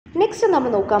Next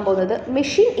നമ്മൾ നോക്കാൻ പോകുന്നത്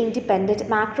machine independent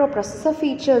macro processor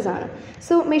features ആണ്.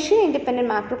 So machine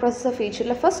independent macro processor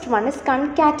ഫീച്ചറിൽ first one is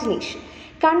concatenation.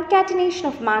 Concatenation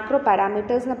of macro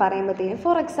parameters എന്ന് പറയുമ്പോഴത്തേക്കും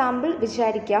for example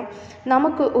വിചാരിക്കാം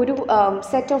നമുക്ക് ഒരു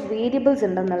സെറ്റ് ഓഫ് വേരിയബിൾസ്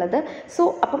ഉണ്ടെന്നുള്ളത്. സോ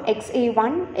അപ്പം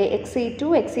XA1 XA2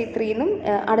 XA3 എന്നും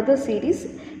അടുത്ത സീരീസ്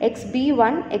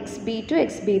XB1 XB2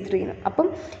 XB3 എന്നും. അപ്പം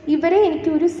ഇവരെ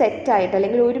എനിക്ക് ഒരു സെറ്റായിട്ട്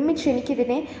അല്ലെങ്കിൽ ഒരുമിച്ച്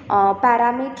എനിക്കിതിനെ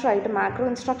പാരാമീറ്ററായിട്ട് മാക്രോ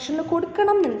ഇൻസ്ട്രക്ഷനിൽ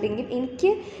കൊടുക്കണം എന്നുണ്ടെങ്കിൽ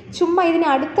എനിക്ക് ചുമ്മാ ഇതിനെ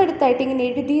അടുത്തടുത്തായിട്ട് ഇങ്ങനെ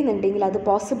എഴുതിയെന്നുണ്ടെങ്കിൽ അത്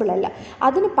പോസിബിൾ അല്ല.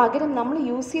 അതിന് പകരം നമ്മൾ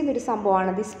യൂസ് ചെയ്യുന്നൊരു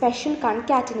സംഭവമാണ് the special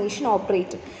concatenation operator.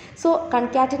 So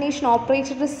concatenation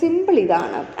ഓപ്പറേറ്ററുടെ simple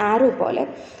ഇതാണ്, ആരോ പോലെ.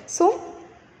 സോ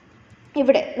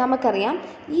ഇവിടെ നമുക്കറിയാം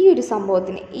ഈ ഒരു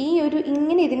സംഭവത്തിന്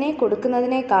ഇങ്ങനെ ഇതിനെ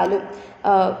കൊടുക്കുന്നതിനേക്കാളും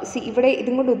ഇവിടെ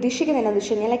ഇതും കൊണ്ട് ഉദ്ദേശിക്കുന്നത് എന്താണെന്ന്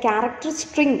വെച്ച് കഴിഞ്ഞാൽ ക്യാരക്ടർ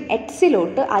സ്ട്രിങ്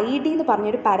എക്സിലോട്ട് ID എന്ന്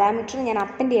പറഞ്ഞൊരു പാരാമീറ്റർ ഞാൻ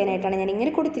അപ്പൻഡ് ചെയ്യാനായിട്ടാണ് ഞാൻ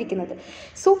ഇങ്ങനെ കൊടുത്തിരിക്കുന്നത്.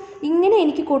 സോ ഇങ്ങനെ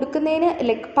എനിക്ക്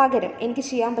കൊടുക്കുന്നതിന് പകരം എനിക്ക്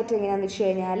ചെയ്യാൻ പറ്റും എങ്ങനെയാണെന്ന് വെച്ച്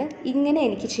കഴിഞ്ഞാൽ ഇങ്ങനെ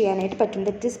എനിക്ക് ചെയ്യാനായിട്ട് പറ്റും.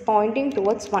 That is pointing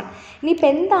towards 1. ഇനിയിപ്പോൾ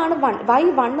എന്താണ് 1 വൈ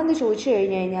 1 എന്ന് ചോദിച്ചു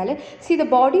കഴിഞ്ഞാൽ C the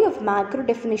body of macro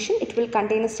definition it will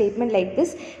contain A statement like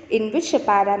this in which A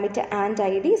parameter and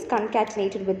ID is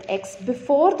concatenated with x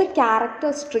before the character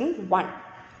string 1.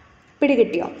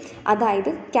 പിടികിട്ടിയോ? അതായത്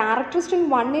character string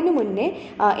 1ന് മുന്നേ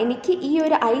എനിക്ക് ഈ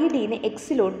ഒരു IDനെ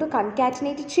എക്സിലോട്ട്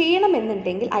കൺകാറ്റിനേറ്റ്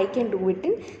ചെയ്യണമെന്നുണ്ടെങ്കിൽ I can do it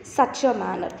in such a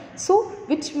manner. So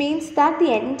which means that the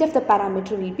end of the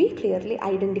parameter will be clearly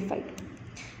identified.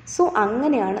 So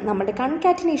അങ്ങനെയാണ് നമ്മുടെ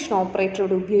concatenation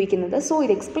ഓപ്പറേറ്ററോട് ഉപയോഗിക്കുന്നത്. So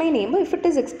ഇത് എക്സ്പ്ലെയിൻ ചെയ്യുമ്പോൾ if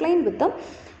it is explain with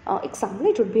example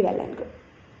it would be well and good.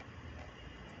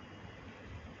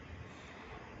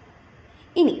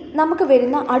 ഇനി നമുക്ക്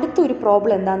വരുന്ന അടുത്തൊരു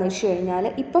problem എന്താണെന്ന് വെച്ച് കഴിഞ്ഞാൽ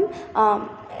ഇപ്പം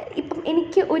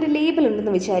എനിക്ക് ഒരു ലേബിൾ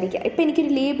ഉണ്ടെന്ന് വിചാരിക്കുക. ഇപ്പം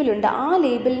എനിക്കൊരു ലേബിളുണ്ട്, ആ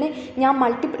ലേബിളിനെ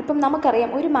ഞാൻ ഇപ്പം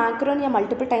നമുക്കറിയാം ഒരു മാക്രോനെ ഞാൻ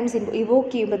മൾട്ടിപ്പിൾ ടൈംസ്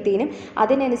ഇവോക്ക് ചെയ്യുമ്പോഴത്തേനും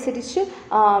അതിനനുസരിച്ച്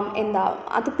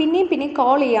അത് പിന്നെയും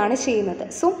കോൾ ചെയ്യുകയാണ് ചെയ്യുന്നത്.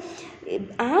 So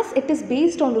as it is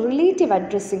based on relative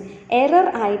addressing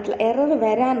error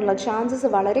വരാനുള്ള ചാൻസസ്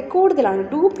വളരെ കൂടുതലാണ്.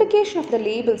 ഡ്യൂപ്ലിക്കേഷൻ ഓഫ് ദ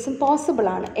ലേബിൾസും പോസിബിൾ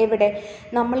ആണ്. എവിടെ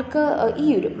നമ്മൾക്ക് ഈ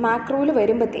ഒരു മാക്രോയിൽ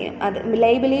വരുമ്പോഴത്തേനും അത്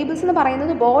ലേബിൾസ് എന്ന്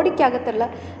പറയുന്നത് ബോഡിക്കകത്തുള്ള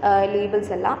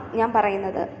ലേബിൾസ് അല്ല ഞാൻ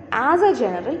പറയുന്നത്. ആസ് എ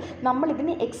ജനറൽ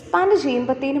നമ്മളിതിനെ എക്സ്പാൻഡ്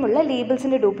ചെയ്യുമ്പോഴത്തേനുമുള്ള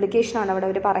ലേബിൾസിൻ്റെ ഡ്യൂപ്ലിക്കേഷനാണ് അവിടെ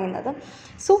അവർ പറയുന്നത്.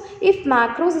 So if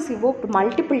macros is evoked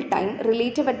multiple time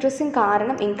relative addressing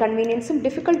കാരണം ഇൻകൺവീനിയൻസും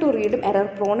ഡിഫിക്കൽട്ട് ടു റീഡും എറർ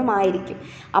പ്രോണും ആയിരിക്കും.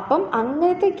 അപ്പം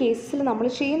അങ്ങനത്തെ കേസിൽ നമ്മൾ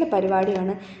ചെയ്യുന്ന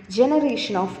പരിപാടിയാണ്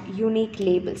ജനറേഷൻ ഓഫ് യുണീക്ക്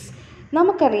ലേബിൾസ്.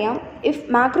 നമുക്കറിയാം if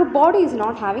macro body is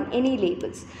not having any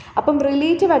labels, അപ്പം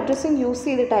റിലേറ്റീവ് അഡ്രസ്സിങ് യൂസ്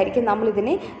ചെയ്തിട്ടായിരിക്കും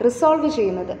നമ്മളിതിനെ റിസോൾവ്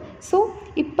ചെയ്യുന്നത്. സോ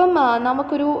ഇപ്പം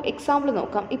നമുക്കൊരു എക്സാമ്പിൾ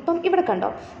നോക്കാം. ഇപ്പം ഇവിടെ കണ്ടോ,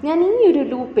 ഞാൻ ഈ ഒരു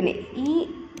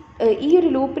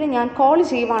ലൂപ്പിനെ ഞാൻ കോൾ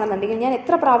ചെയ്യുവാണെന്നുണ്ടെങ്കിൽ ഞാൻ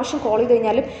എത്ര പ്രാവശ്യം കോൾ ചെയ്ത്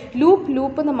കഴിഞ്ഞാലും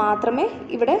ലൂപ്പ് എന്ന് മാത്രമേ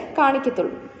ഇവിടെ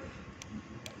കാണിക്കത്തുള്ളൂ.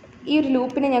 ഈ ഒരു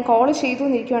ലൂപ്പിനെ ഞാൻ കോൾ ചെയ്തു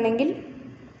എന്നിരിക്കുകയാണെങ്കിൽ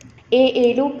എ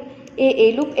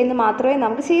ലൂപ്പ് എന്ന് മാത്രമേ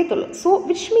നമുക്ക് ചെയ്യത്തുള്ളൂ. സോ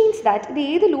വിച്ച് മീൻസ് ദാറ്റ് ഇത്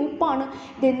ഏത് ലൂപ്പാണ്,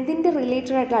 ഇത് എന്തിൻ്റെ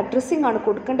റിലേറ്റഡ് ആയിട്ടുള്ള അഡ്രസ്സിംഗ് ആണ്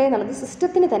കൊടുക്കേണ്ടത് എന്നുള്ളത്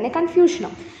സിസ്റ്റത്തിന് തന്നെ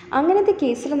കൺഫ്യൂഷനാണ്. അങ്ങനത്തെ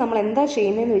കേസിൽ നമ്മൾ എന്താ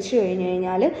ചെയ്യുന്നതെന്ന് വെച്ച്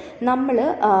കഴിഞ്ഞാൽ നമ്മൾ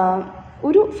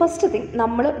ഒരു ഫസ്റ്റ് തിങ്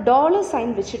നമ്മൾ $സൈൻ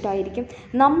വെച്ചിട്ടായിരിക്കും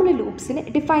നമ്മൾ ലൂപ്സിനെ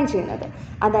ഡിഫൈൻ ചെയ്യുന്നത്.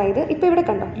 അതായത് ഇപ്പോൾ ഇവിടെ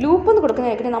കണ്ടോ ലൂപ്പ് എന്ന്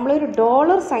കൊടുക്കുന്നതായിരിക്കും നമ്മളൊരു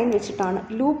 $സൈൻ വെച്ചിട്ടാണ്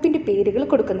ലൂപ്പിൻ്റെ പേരുകൾ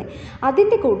കൊടുക്കുന്നത്.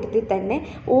 അതിൻ്റെ കൂട്ടത്തിൽ തന്നെ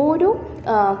ഓരോ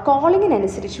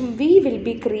കോളിങ്ങിനനുസരിച്ചും we will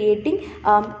be creating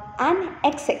an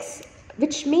XX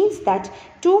which means that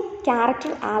 2 character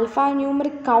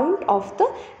alphanumeric count of the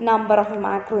number of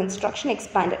macro instruction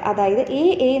expanded. അതായത്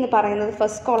A എന്ന് പറയുന്നത്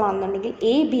ഫസ്റ്റ് കോൾ ആണെന്നുണ്ടെങ്കിൽ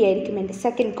AB ആയിരിക്കും എൻ്റെ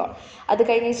സെക്കൻഡ് കോൾ, അത്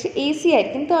കഴിഞ്ഞ് AC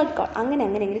ആയിരിക്കും തേർഡ് കോൾ,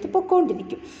 അങ്ങനെ ഇത്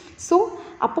പൊയ്ക്കൊണ്ടിരിക്കും. സോ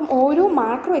അപ്പം ഓരോ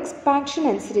മാക്രോ എക്സ്പാൻഷൻ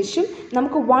അനുസരിച്ചും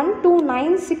നമുക്ക് 1 to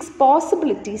 96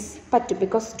 പോസിബിലിറ്റീസ് പറ്റും.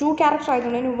 ബിക്കോസ് 2 ക്യാരക്ടർ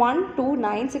ആയതുകൊണ്ട് 1 to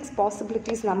 96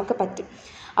 പോസിബിലിറ്റീസ് നമുക്ക് പറ്റും.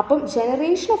 അപ്പം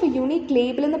generation of A unique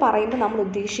label എന്ന് പറയുമ്പോൾ നമ്മൾ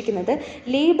ഉദ്ദേശിക്കുന്നത്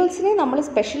ലേബിൾസിനെ നമ്മൾ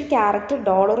സ്പെഷ്യൽ ക്യാരക്ടർ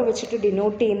വെച്ചിട്ട്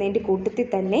ഡിനോട്ട് ചെയ്യുന്നതിൻ്റെ കൂട്ടത്തിൽ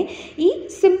തന്നെ ഈ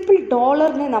സിമ്പിൾ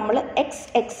ഡോളറിനെ നമ്മൾ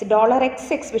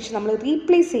 $XX വെച്ച് നമ്മൾ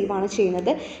റീപ്ലേസ് ചെയ്യുകയാണ്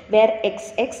ചെയ്യുന്നത്. Where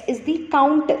XX is the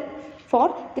counter for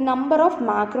the number of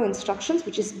macro instructions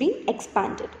which is being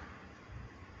expanded.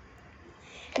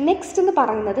 Next എന്ന്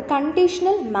പറയുന്നത്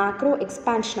conditional macro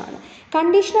എക്സ്പാൻഷനാണ്.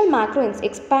 Conditional macro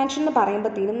expansion എന്ന്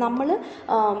പറയുമ്പോഴത്തേനും നമ്മൾ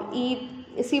ഈ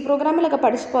സി പ്രോഗ്രാമിലൊക്കെ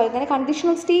പഠിച്ചു പോയത് തന്നെ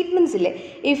കണ്ടീഷണൽ സ്റ്റേറ്റ്മെൻറ്റ്സ് ഇല്ലേ,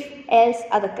 ഇഫ് എൽസ്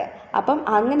അതൊക്കെ. അപ്പം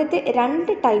അങ്ങനത്തെ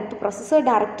 2 ടൈപ്പ് പ്രൊസസ്സർ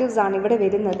ഡയറക്റ്റീവ്സ് ആണ് ഇവിടെ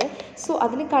വരുന്നത്. സോ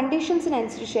അതിന്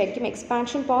കണ്ടീഷൻസിനനുസരിച്ചായിരിക്കും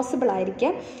എക്സ്പാൻഷൻ പോസിബിൾ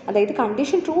ആയിരിക്കുക. അതായത്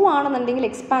കണ്ടീഷൻ ട്രൂ ആണെന്നുണ്ടെങ്കിൽ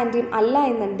എക്സ്പാൻഡ് ചെയ്യും, അല്ല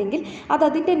എന്നുണ്ടെങ്കിൽ അത്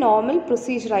അതിൻ്റെ നോർമൽ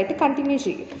പ്രൊസീജിയറായിട്ട് കണ്ടിന്യൂ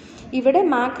ചെയ്യും. ഇവിടെ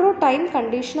മാക്രോ ടൈം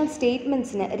കണ്ടീഷണൽ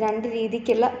സ്റ്റേറ്റ്മെൻറ്റ്സിന് 2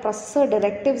 രീതിക്കുള്ള പ്രൊസസ്സർ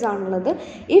ഡയറക്റ്റീവ്സ് ആണുള്ളത്,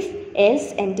 ഇഫ്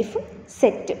എൽസ് ആൻഡ് ഇഫും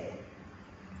സെറ്റും.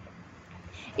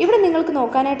 ഇവിടെ നിങ്ങൾക്ക്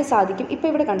നോക്കാനായിട്ട് സാധിക്കും. ഇപ്പോൾ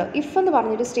ഇവിടെ കണ്ടോ, ഇഫ് എന്ന്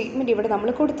പറഞ്ഞൊരു സ്റ്റേറ്റ്മെൻറ്റ് ഇവിടെ നമ്മൾ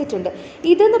കൊടുത്തിട്ടുണ്ട്.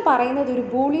 ഇതെന്ന് പറയുന്നത് ഒരു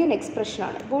ബൂളിയൻ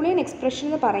എക്സ്പ്രഷനാണ്. ബൂളിയൻ എക്സ്പ്രഷൻ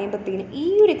എന്ന് പറയുമ്പോഴത്തേനും ഈ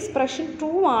ഒരു എക്സ്പ്രഷൻ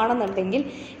ട്രൂ ആണെന്നുണ്ടെങ്കിൽ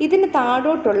ഇതിന്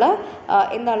താഴോട്ടുള്ള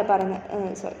എന്താണ്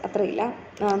പറയുന്നത്, അത്രയില്ല,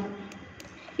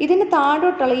 ഇതിന്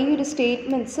താഴോട്ടുള്ള ഈ ഒരു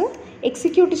സ്റ്റേറ്റ്മെൻറ്റ്സ്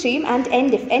എക്സിക്യൂട്ട് ചെയ്യും. ആൻഡ്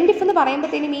എൻഡ് ഇഫ് എന്ന്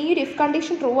പറയുമ്പോഴത്തേനും ഈ ഒരു ഇഫ്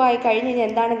കണ്ടീഷൻ ട്രൂ ആയി കഴിഞ്ഞ് കഴിഞ്ഞാൽ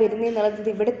എന്താണ് വരുന്നത് എന്നുള്ളത്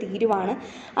ഇവിടെ തീരുവാണ്.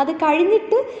 അത്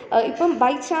കഴിഞ്ഞിട്ട് ഇപ്പം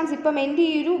ബൈ ചാൻസ് ഇപ്പം എൻ്റെ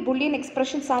ഈ ഒരു ബുള്ളിയൻ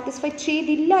എക്സ്പ്രഷൻ സാറ്റിസ്ഫൈ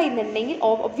ചെയ്തില്ല എന്നുണ്ടെങ്കിൽ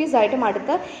ഒബ്വിയസ് ആയിട്ടും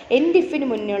അടുത്ത എൻഡ് ഇഫിന്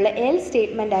മുന്നേയുള്ള എൽ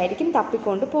സ്റ്റേറ്റ്മെൻ്റ് ആയിരിക്കും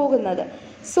തപ്പിക്കൊണ്ട് പോകുന്നത്.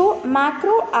 സോ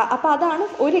മാക്രോ, അപ്പോൾ അതാണ്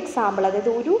ഒരു എക്സാമ്പിൾ.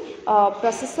 അതായത് ഒരു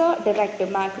processor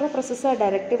directive, macro processor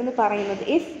directive എന്ന് പറയുന്നത്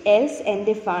ഇഫ് എൽസ്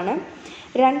എൻഡ് ഇഫ് ആണ്.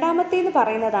 രണ്ടാമത്തേന്ന്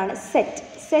പറയുന്നതാണ് സെറ്റ്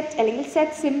അല്ലെങ്കിൽ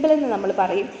സെറ്റ് സിമ്പിൾ എന്ന് നമ്മൾ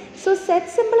പറയും. സോ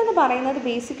സെറ്റ് സിമ്പിൾ എന്ന് പറയുന്നത്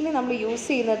ബേസിക്കലി നമ്മൾ യൂസ്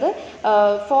ചെയ്യുന്നത്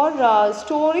four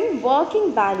storing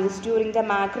working values during the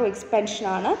macro expansion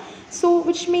ആണ്. So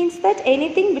which means that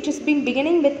anything which is been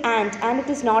beginning with and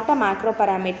it is not A macro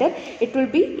parameter, it will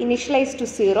be initialise to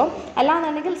 0.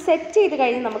 അല്ലാന്നുണ്ടെങ്കിൽ set ചെയ്ത്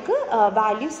കഴിഞ്ഞ് നമുക്ക്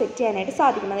value set ചെയ്യാനായിട്ട്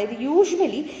സാധിക്കും. അതായത്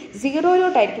usually 0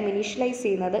 initialise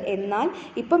ചെയ്യുന്നത്. എന്നാൽ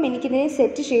ഇപ്പം എനിക്കിതിനെ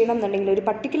സെറ്റ് ചെയ്യണം എന്നുണ്ടെങ്കിൽ ഒരു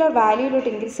പർട്ടിക്കുലർ വാല്യൂയിലോട്ട്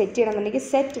എനിക്ക് സെറ്റ് ചെയ്യണം എന്നുണ്ടെങ്കിൽ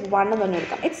സെറ്റ് 1 എന്ന്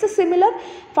പറഞ്ഞെടുക്കാം. It's A similar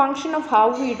function of how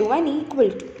we do an equal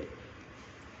to.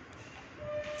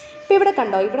 ഇപ്പോൾ ഇവിടെ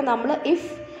കണ്ടോ, ഇവിടെ നമ്മൾ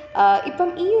ഇപ്പം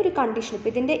ഈ ഒരു കണ്ടീഷൻ, ഇപ്പോൾ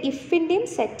ഇതിൻ്റെ ഇഫിൻ്റെയും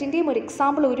സെറ്റിൻ്റെയും ഒരു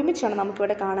എക്സാമ്പിൾ ഒരുമിച്ചാണ്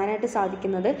നമുക്കിവിടെ കാണാനായിട്ട്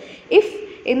സാധിക്കുന്നത്. ഇഫ്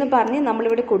എന്ന് പറഞ്ഞ്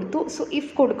നമ്മളിവിടെ കൊടുത്തു. സോ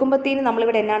ഇഫ് കൊടുക്കുമ്പോഴത്തേനും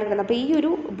നമ്മളിവിടെ എന്നാണ് കിട്ടുന്നത്, അപ്പോൾ ഈ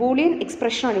ഒരു ബൂളിയൻ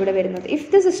എക്സ്പ്രഷനാണ് ഇവിടെ വരുന്നത്. If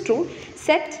this is true,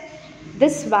 set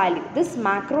this value, this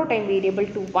macro time variable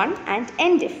to 1 and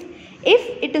end if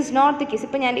it is not the case,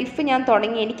 ഇപ്പം ഞാൻ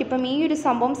തുടങ്ങി എനിക്കിപ്പം ഈ ഒരു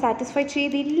സംഭവം സാറ്റിസ്ഫൈ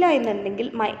ചെയ്തില്ല എന്നുണ്ടെങ്കിൽ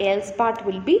my else part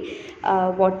will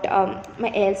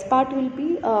be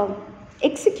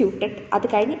executed. അത്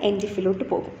കഴിഞ്ഞ് എൻഡ് ഇഫിലോട്ട്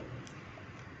പോകും.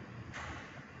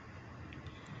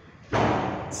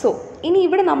 സോ ഇനി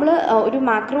ഇവിടെ നമ്മൾ ഒരു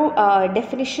മാക്രോ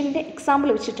ഡെഫിനിഷൻ്റെ എക്സാമ്പിൾ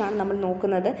വെച്ചിട്ടാണ് നമ്മൾ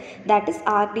നോക്കുന്നത്. That is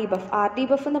R D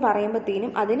buff എന്ന്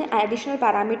പറയുമ്പോഴത്തേനും അതിന് അഡീഷണൽ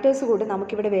പാരാമീറ്റേഴ്സ് കൂടി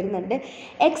നമുക്കിവിടെ വരുന്നുണ്ട്.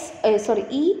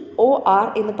 EOR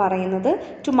എന്ന് പറയുന്നത്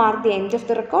two mark the end of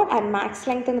the record and max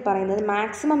length എന്ന് പറയുന്നത്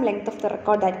maximum length of the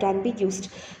record that can be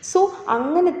used. So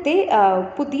അങ്ങനത്തെ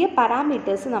പുതിയ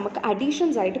പാരാമീറ്റേഴ്സ് നമുക്ക്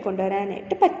അഡീഷൻസ് ആയിട്ട്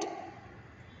കൊണ്ടുവരാനായിട്ട് പറ്റും.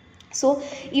 സോ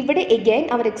ഇവിടെ എഗെയിൻ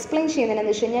അവർ എക്സ്പ്ലെയിൻ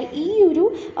ചെയ്യുന്നതെന്ന് വെച്ച് കഴിഞ്ഞാൽ ഈ ഒരു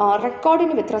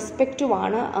റെക്കോർഡിന് വിത്ത് റെസ്പെക്റ്റ് ടു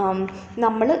ആണ്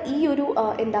നമ്മൾ ഈ ഒരു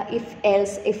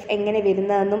ഇഫ് എങ്ങനെ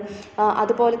വരുന്നതെന്നും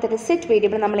അതുപോലെ തന്നെ സെറ്റ്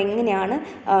വേരിയബിൾ നമ്മൾ എങ്ങനെയാണ്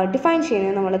ഡിഫൈൻ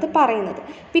ചെയ്യുന്നത് എന്നുള്ളത് പറയുന്നത്.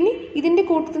 പിന്നെ ഇതിൻ്റെ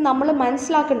കൂട്ടത്തിൽ നമ്മൾ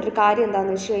മനസ്സിലാക്കേണ്ട ഒരു കാര്യം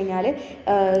എന്താണെന്ന് വെച്ച് കഴിഞ്ഞാൽ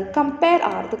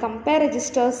കമ്പയർ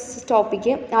രജിസ്റ്റേഴ്സ്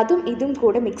ടോപ്പിക്ക് അതും ഇതും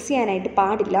കൂടെ മിക്സ് ചെയ്യാനായിട്ട്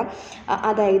പാടില്ല.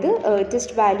 അതായത്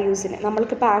ടെസ്റ്റ് വാല്യൂസിന്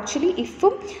നമ്മൾക്കിപ്പോൾ ആക്ച്വലി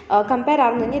ഇഫും കമ്പയർ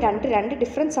ആവുന്നതിന് രണ്ട്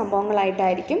ഡിഫറെൻറ്റ്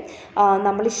സംഭവങ്ങളായിട്ടായിരിക്കും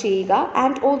നമ്മൾ ചെയ്യുക.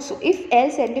 And also if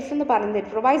else end if എന്ന് പറയുന്നത്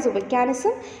it provides A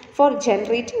mechanism four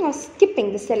generating or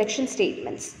skipping the selection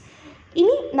statements.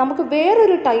 ഇനി നമുക്ക്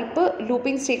വേറൊരു ടൈപ്പ്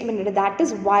ലൂപ്പിംഗ് സ്റ്റേറ്റ്മെൻറ്റ് ഉണ്ട്, that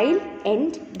is while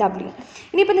end W.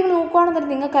 ഇനിയിപ്പോൾ നിങ്ങൾ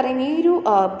നോക്കുകയാണെന്നുണ്ടെങ്കിൽ നിങ്ങൾക്കറിയാം ഈ ഒരു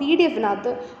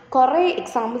PDF-നകത്ത് കുറേ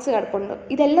എക്സാമ്പിൾസ് കിടപ്പുണ്ട്.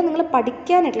 ഇതെല്ലാം നിങ്ങൾ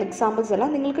പഠിക്കാനായിട്ടുള്ള എക്സാമ്പിൾസ് അല്ല,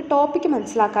 നിങ്ങൾക്ക് ടോപ്പിക്ക്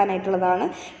മനസ്സിലാക്കാനായിട്ടുള്ളതാണ്.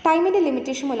 ടൈമിൻ്റെ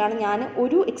ലിമിറ്റേഷൻ മൂലമാണ് ഞാൻ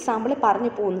ഒരു എക്സാമ്പിൾ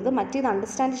പറഞ്ഞു പോകുന്നത്. മറ്റേത്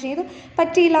അണ്ടർസ്റ്റാൻഡ് ചെയ്ത്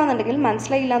പറ്റിയില്ല എന്നുണ്ടെങ്കിൽ,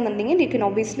 മനസ്സിലായില്ല എന്നുണ്ടെങ്കിൽ you can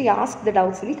obviously ask the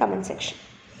doubts in the comment section.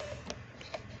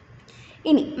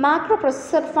 ഇനി മാക്രോ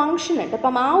പ്രൊസസ്സർ ഫംഗ്ഷൻ ഉണ്ട്.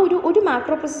 അപ്പം ആ ഒരു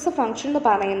മാക്രോ പ്രൊസസ്സർ ഫംഗ്ഷൻ എന്ന്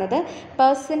പറയുന്നത്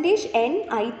 %n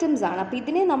ഐറ്റംസ് ആണ്. അപ്പോൾ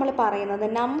ഇതിനെ നമ്മൾ പറയുന്നത്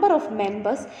number of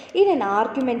members in N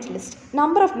argument list.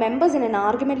 Number of members in N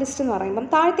argument list എന്ന് പറയുമ്പം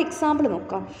താഴത്തെ എക്സാമ്പിൾ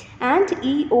നോക്കാം. ആൻഡ്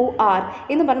EOR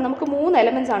എന്ന് പറഞ്ഞാൽ നമുക്ക് 3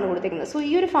 എലമെൻറ്റ്സ് ആണ് കൊടുത്തിരിക്കുന്നത്. സോ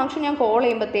ഈ ഒരു ഫംഗ്ഷൻ ഞാൻ കോൾ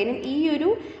ചെയ്യുമ്പോഴത്തേനും ഈ ഒരു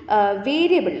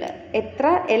വേരിയബിളിൽ എത്ര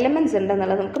എലമെൻറ്റ്സ്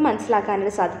ഉണ്ടെന്നുള്ളത് നമുക്ക്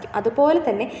മനസ്സിലാക്കാനായിട്ട് സാധിക്കും. അതുപോലെ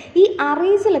തന്നെ ഈ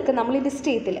അറേസിലൊക്കെ നമ്മൾ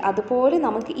ലിസ്റ്റ് ചെയ്തില്ല, അതുപോലെ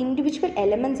നമുക്ക് ഇൻഡിവിജ്വൽ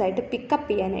എലമെൻറ്റ്സ് ആയിട്ട് പിക്കപ്പ്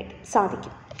ചെയ്യാനായിട്ട്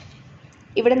സാധിക്കും.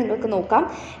 ഇവിടെ നിങ്ങൾക്ക് നോക്കാം,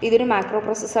 ഇതൊരു മാക്രോ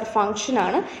പ്രൊസസ്സർ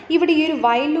ഫംഗ്ഷനാണ്. ഇവിടെ ഈ ഒരു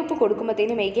വൈൽ ലൂപ്പ്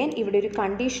കൊടുക്കുമ്പോഴത്തേനും എഗെയിൻ ഇവിടെ ഒരു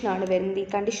കണ്ടീഷനാണ് വരുന്നത്. ഈ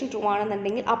കണ്ടീഷൻ ട്രൂ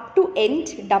ആണെന്നുണ്ടെങ്കിൽ അപ് ടു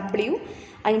എൻഡ് W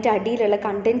അതിൻ്റെ അടിയിലുള്ള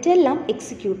കണ്ടൻറ്റ് എല്ലാം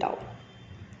എക്സിക്യൂട്ട് ആവും.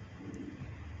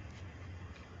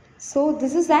 So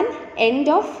this is an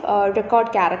end of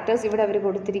record characters ഇവിടെ അവർ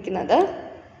കൊടുത്തിരിക്കുന്നത്.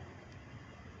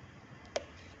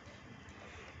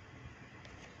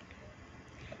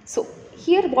 So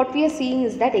here what we are seeing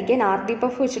is that again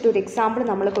RDBF വെച്ചിട്ട് ഒരു എക്സാമ്പിൾ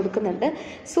നമ്മൾ കൊടുക്കുന്നുണ്ട്.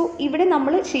 സോ ഇവിടെ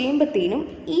നമ്മൾ ചെയ്യുമ്പോഴത്തേനും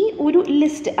ഈ ഒരു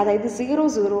ലിസ്റ്റ്, അതായത്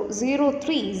 00,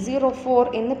 03, 04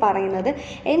 എന്ന് പറയുന്നത്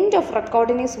എൻഡ് ഓഫ്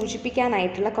റെക്കോർഡിനെ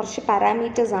സൂചിപ്പിക്കാനായിട്ടുള്ള കുറച്ച്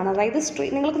പാരാമീറ്റേഴ്സ് ആണ്. അതായത്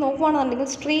നിങ്ങൾക്ക് നോക്കുകയാണെന്നുണ്ടെങ്കിൽ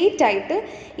സ്ട്രെയിറ്റ് ആയിട്ട്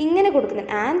ഇങ്ങനെ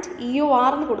കൊടുക്കുന്നുണ്ട്. ആൻഡ്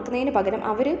EOR എന്ന് കൊടുക്കുന്നതിന് പകരം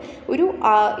അവർ ഒരു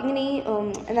ഇങ്ങനെ ഈ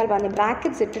എന്താണ് പറയുന്നത്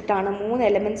ബ്രാക്കറ്റ്സ് ഇട്ടിട്ടാണ് 3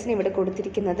 എലമെൻറ്റ്സിന് ഇവിടെ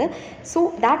കൊടുത്തിരിക്കുന്നത്. So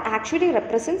that actually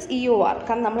represents EOR.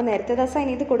 കാരണം നമ്മൾ നേരത്തെ അസൈൻ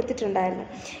ചെയ്ത് കൊടുത്തിട്ടുണ്ടായിരുന്നു.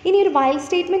 ഉണ്ടായിരുന്നു. ഇനി ഒരു വൈൽ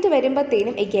സ്റ്റേറ്റ്മെൻറ്റ്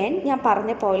വരുമ്പോഴത്തേനും എഗെയിൻ ഞാൻ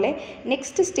പറഞ്ഞ പോലെ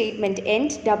നെക്സ്റ്റ് സ്റ്റേറ്റ്മെൻറ്റ്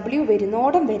എൻഡ് ഡബ്ല്യു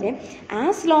വരുന്നോടം വരെ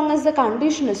as long as the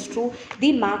condition is true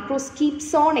the macros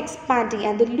keeps on expanding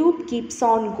and the loop keeps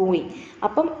on going.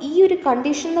 അപ്പം ഈ ഒരു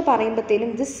കണ്ടീഷൻ എന്ന്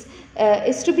പറയുമ്പോഴത്തേനും this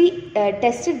is to B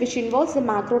tested which involves the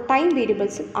macro time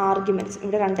വേരിയബിൾസും arguments.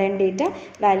 ഇവിടെ run data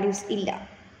values ഇല്ല.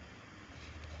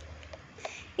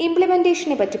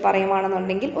 ഇംപ്ലിമെൻറ്റേഷനെ പറ്റി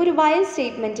പറയുകയാണെന്നുണ്ടെങ്കിൽ ഒരു വൈൽ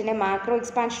സ്റ്റേറ്റ്മെൻറ്റിനെ മാക്രോ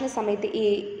എക്സ്പാൻഷന് സമയത്ത്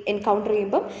എൻകൗണ്ടർ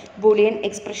ചെയ്യുമ്പം ബൂളിയൻ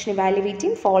എക്സ്പ്രഷൻ ഇവാലുവേറ്റ്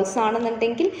ചെയ്യും. ഫോൾസ്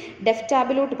ആണെന്നുണ്ടെങ്കിൽ ഡെഫ്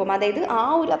ടാബിലോട്ട് പോകും. അതായത് ആ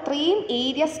ഒരു അത്രയും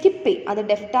ഏരിയ സ്കിപ്പ് ചെയ്യും. അത്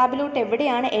ഡെഫ് ടാബിലോട്ട്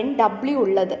എവിടെയാണ് എൻ ഡബ്ല്യു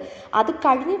ഉള്ളത് അത്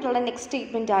കഴിഞ്ഞിട്ടുള്ള നെക്സ്റ്റ്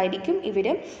സ്റ്റേറ്റ്മെൻറ്റ് ആയിരിക്കും ഇവർ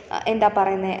എന്താ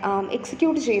പറയുന്നത്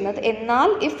എക്സിക്യൂട്ട് ചെയ്യുന്നത്.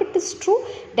 എന്നാൽ if it is true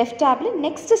def ടാബിൽ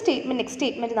നെക്സ്റ്റ്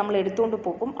സ്റ്റേറ്റ്മെൻറ്റ് നമ്മൾ എടുത്തുകൊണ്ട്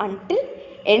പോകും അൺടിൽ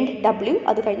എൻഡ് ഡബ്ല്യു.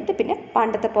 അത് കഴിഞ്ഞിട്ട് പിന്നെ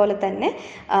പണ്ടത്തെ പോലെ തന്നെ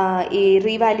ഈ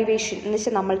റീവാലുവേഷൻ എന്ന്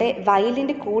വെച്ചാൽ നമ്മളുടെ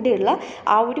വയലിൻ്റെ കൂടെയുള്ള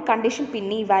ആ ഒരു കണ്ടീഷൻ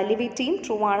പിന്നെ ഇവാലുവേറ്റ് ചെയ്യും.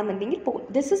 ട്രൂ ആണെന്നുണ്ടെങ്കിൽ പോകും.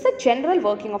 This is the general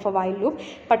working of A while loop.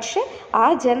 പക്ഷേ ആ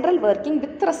general working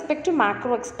with respect to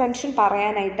macro expansion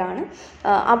പറയാനായിട്ടാണ്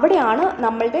അവിടെയാണ്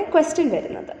നമ്മളുടെ ക്വസ്റ്റ്യൻ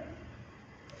വരുന്നത്.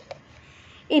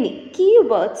 ഇനി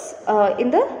keywords in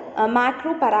the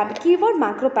keyword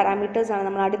macro parameters ആണ്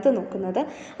നമ്മൾ അടുത്ത് നോക്കുന്നത്.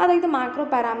 അതായത് macro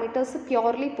parameters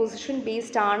purely position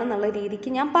based ആണെന്നുള്ള രീതിക്ക്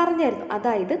ഞാൻ പറഞ്ഞായിരുന്നു.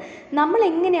 അതായത് നമ്മൾ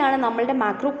എങ്ങനെയാണ് നമ്മളുടെ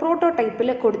മാക്രോ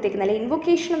പ്രോട്ടോടൈപ്പിൽ കൊടുത്തേക്കുന്നത്, അല്ലെങ്കിൽ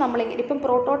ഇൻവൊക്കേഷൻ നമ്മൾ ഇപ്പം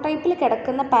പ്രോട്ടോടൈപ്പിൽ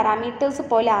കിടക്കുന്ന പാരാമീറ്റേഴ്സ്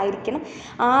പോലെ ആയിരിക്കണം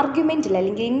ആർഗ്യുമെൻറ്റിൽ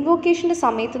അല്ലെങ്കിൽ ഇൻവൊക്കേഷൻ്റെ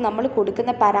സമയത്ത് നമ്മൾ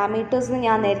കൊടുക്കുന്ന പാരാമീറ്റേഴ്സ് എന്ന്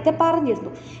ഞാൻ നേരത്തെ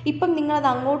പറഞ്ഞിരുന്നു. ഇപ്പം നിങ്ങളത്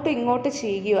അങ്ങോട്ടും ഇങ്ങോട്ടും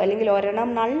ചെയ്യുകയോ അല്ലെങ്കിൽ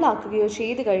ഒരെണ്ണം നള്ളാക്കുകയോ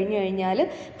ചെയ്ത് കഴിഞ്ഞു കഴിഞ്ഞാൽ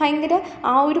ഭയങ്കര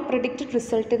ആ ഒരു പ്രെഡിക്റ്റഡ്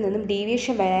റിസൾട്ടിൽ നിന്നും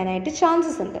ഡീവിയേഷൻ വരാനായിട്ട്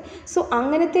ചാൻസസ് ഉണ്ട്. സോ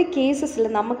അങ്ങനത്തെ കേസസിൽ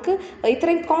നമുക്ക്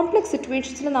ഇത്രയും കോംപ്ലക്സ്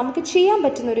സിറ്റുവേഷൻസിൽ നമുക്ക് ചെയ്യാൻ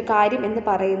പറ്റുന്ന ഒരു കാര്യം എന്ന്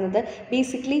പറയുന്നത്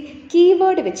ബേസിക്കലി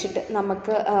കീവേഡ് വെച്ചിട്ട്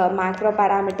നമുക്ക് മാക്രോ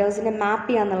പാരാമീറ്റേഴ്സിനെ മാപ്പ്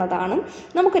ചെയ്യുക എന്നുള്ളതാണ്.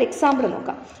 നമുക്കൊരു എക്സാമ്പിൾ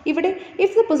നോക്കാം. ഇവിടെ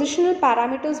if the positional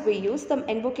parameters we use the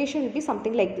invocation will be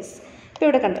something like this. ഇപ്പോൾ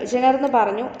ഇവിടെ കണ്ടു ജനറൽ എന്ന്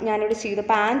പറഞ്ഞു ഞാനിവിടെ ചെയ്തു.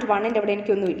 ഇപ്പോൾ ആൻഡ് 1ൻ്റെ അവിടെ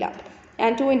എനിക്കൊന്നുമില്ല,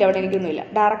 ആൻഡ് 2ൻ്റെ അവിടെ എനിക്കൊന്നുമില്ല,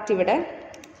 ഡയറക്റ്റ്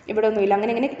ഇവിടെ ഒന്നുമില്ല,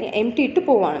 അങ്ങനെ എം ടി ഇട്ട്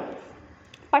പോവാണ്.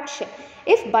 പക്ഷേ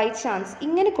ഇഫ് ബൈ ചാൻസ്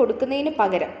ഇങ്ങനെ കൊടുക്കുന്നതിന്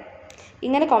പകരം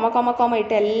ഇങ്ങനെ കൊമ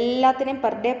ഇട്ട് എല്ലാത്തിനെയും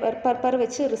പെർ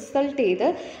വെച്ച് റിസൾട്ട് ചെയ്ത്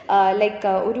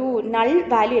ലൈക്ക് ഒരു നൾ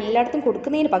വാല്യൂ എല്ലായിടത്തും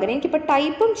കൊടുക്കുന്നതിന് പകരം എനിക്കിപ്പോൾ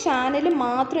ടൈപ്പും ചാനലും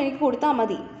മാത്രം എനിക്ക് കൊടുത്താൽ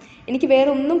മതി, എനിക്ക് വേറെ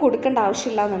ഒന്നും കൊടുക്കേണ്ട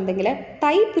ആവശ്യമില്ല എന്നുണ്ടെങ്കിൽ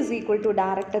type is equal to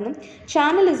direct എന്നും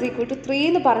ചാനൽ ഇസ് ഈക്വൽ ടു 3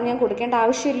 എന്ന് പറഞ്ഞ് ഞാൻ കൊടുക്കേണ്ട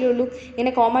ആവശ്യമില്ലേ ഉള്ളൂ.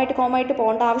 ഇങ്ങനെ കോമായിട്ട്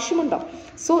പോകേണ്ട ആവശ്യമുണ്ടോ?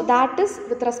 So that is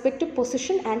with respect to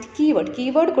position and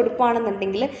keyword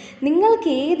കൊടുക്കുകയാണെന്നുണ്ടെങ്കിൽ നിങ്ങൾക്ക്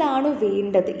ഏതാണ്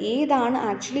വേണ്ടത്, ഏതാണ്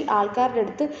ആക്ച്വലി ആൾക്കാരുടെ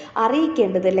അടുത്ത്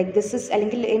അറിയിക്കേണ്ടത്, ലൈക്ക് ദിസ് ഇസ്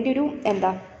അല്ലെങ്കിൽ എൻ്റെ ഒരു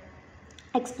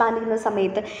എക്സ്പാൻഡ് ചെയ്യുന്ന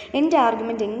സമയത്ത് എൻ്റെ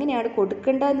ആർഗ്യുമെൻറ്റ് എങ്ങനെയാണ്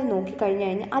കൊടുക്കേണ്ടതെന്ന് നോക്കിക്കഴിഞ്ഞു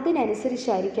കഴിഞ്ഞാൽ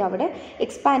അതിനനുസരിച്ചായിരിക്കും അവിടെ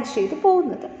എക്സ്പാൻഡ് ചെയ്ത്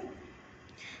പോകുന്നത്.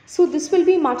 So this will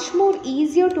be much more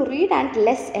easier to read and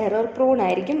less error prone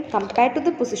ആയിരിക്കും compared to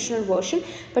the positional version.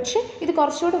 പക്ഷേ ഇത്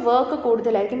കുറച്ചുകൂടെ വർക്ക്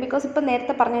കൂടുതലായിരിക്കും. ബിക്കോസ് ഇപ്പോൾ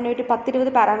നേരത്തെ പറഞ്ഞ ഒരു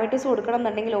 10-20 പാരാമീറ്റേഴ്സ് കൊടുക്കണം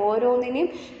എന്നുണ്ടെങ്കിൽ ഓരോന്നിനെയും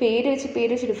പേര്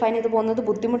വെച്ച് ഡിഫൈൻ ചെയ്ത് പോകുന്നത്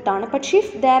ബുദ്ധിമുട്ടാണ്. പക്ഷേ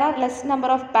if there are less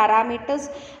number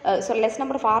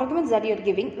of arguments that you are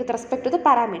giving with respect to the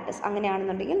parameters,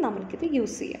 അങ്ങനെയാണെന്നുണ്ടെങ്കിൽ നമുക്കിത്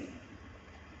യൂസ് ചെയ്യാം.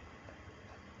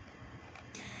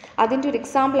 അതിൻ്റെ ഒരു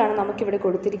എക്സാമ്പിളാണ് നമുക്കിവിടെ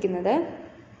കൊടുത്തിരിക്കുന്നത്.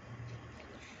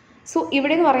 സോ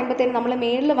ഇവിടെ എന്ന് പറയുമ്പോഴത്തേനും നമ്മൾ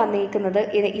മേളിൽ വന്നിരിക്കുന്നത്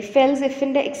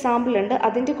ഇഫിൻ്റെ എക്സാമ്പിൾ ഉണ്ട്.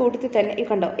 അതിൻ്റെ കൂട്ടത്തിൽ തന്നെ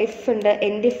കണ്ടോ എഫ് ഉണ്ട്,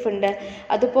 എൻഡ് എഫ് ഉണ്ട്,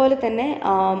 അതുപോലെ തന്നെ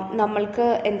നമ്മൾക്ക്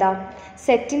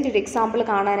സെറ്റിൻ്റെ ഒരു എക്സാമ്പിൾ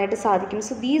കാണാനായിട്ട് സാധിക്കും.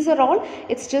 So these are all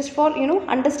it's just for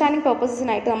understanding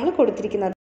പർപ്പസസിനായിട്ട് നമ്മൾ കൊടുത്തിരിക്കുന്നത്.